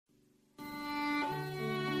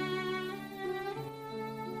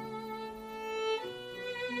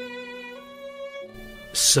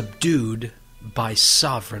Subdued by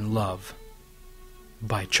Sovereign Love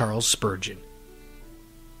by Charles Spurgeon.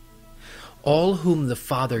 All whom the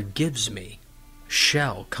Father gives me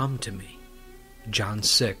shall come to me. John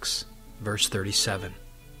 6, verse 37.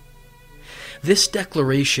 This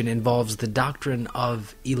declaration involves the doctrine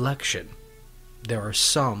of election. There are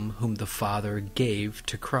some whom the Father gave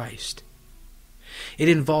to Christ. It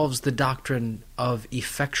involves the doctrine of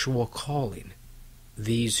effectual calling.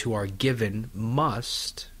 These who are given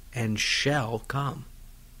must and shall come.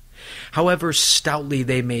 However stoutly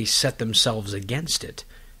they may set themselves against it,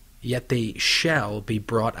 yet they shall be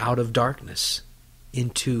brought out of darkness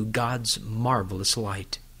into God's marvelous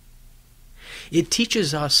light. It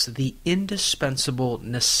teaches us the indispensable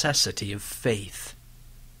necessity of faith,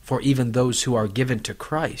 for even those who are given to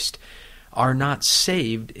Christ are not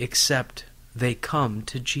saved except they come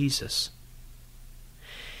to Jesus.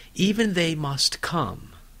 Even they must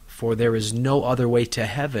come, for there is no other way to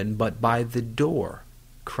heaven but by the door,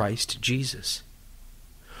 Christ Jesus.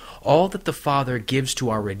 All that the Father gives to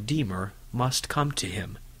our Redeemer must come to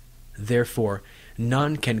him. Therefore,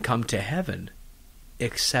 none can come to heaven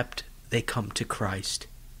except they come to Christ.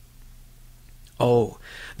 Oh,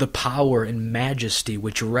 the power and majesty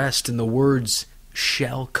which rest in the words,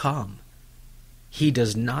 shall come. He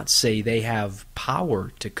does not say they have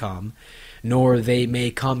power to come, nor they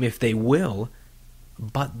may come if they will,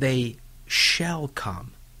 but they shall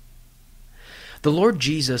come. The Lord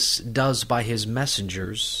Jesus does by his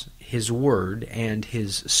messengers, his word, and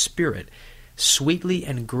his Spirit sweetly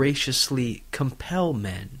and graciously compel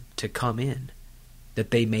men to come in,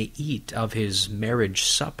 that they may eat of his marriage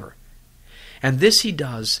supper. And this he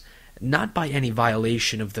does not by any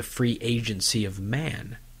violation of the free agency of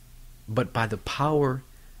man, but by the power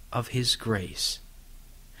of his grace.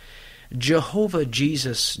 Jehovah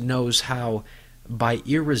Jesus knows how, by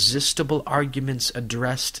irresistible arguments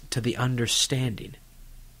addressed to the understanding,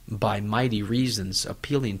 by mighty reasons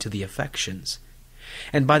appealing to the affections,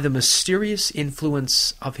 and by the mysterious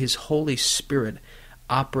influence of his Holy Spirit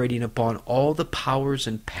operating upon all the powers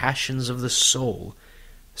and passions of the soul,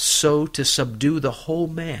 so to subdue the whole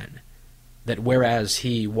man, that whereas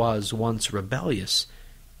he was once rebellious,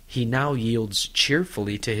 he now yields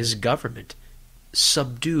cheerfully to his government,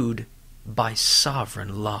 subdued by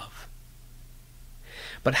sovereign love.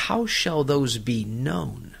 But how shall those be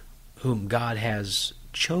known whom God has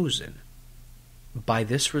chosen? By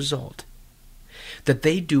this result, that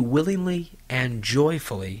they do willingly and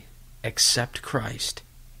joyfully accept Christ,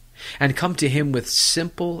 and come to him with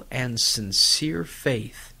simple and sincere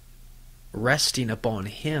faith, resting upon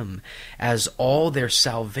him as all their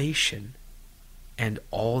salvation and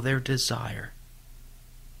all their desire.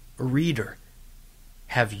 Reader,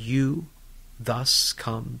 have you thus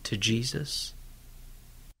come to Jesus?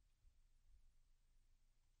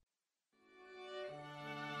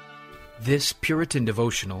 This Puritan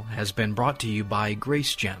devotional has been brought to you by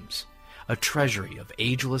Grace Gems, a treasury of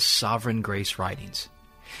ageless sovereign grace writings.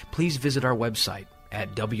 Please visit our website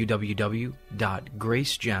at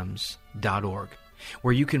www.gracegems.org,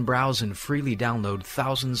 where you can browse and freely download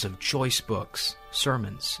thousands of choice books,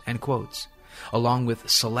 sermons, and quotes, along with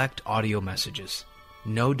select audio messages.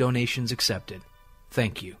 No donations accepted.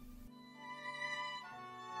 Thank you.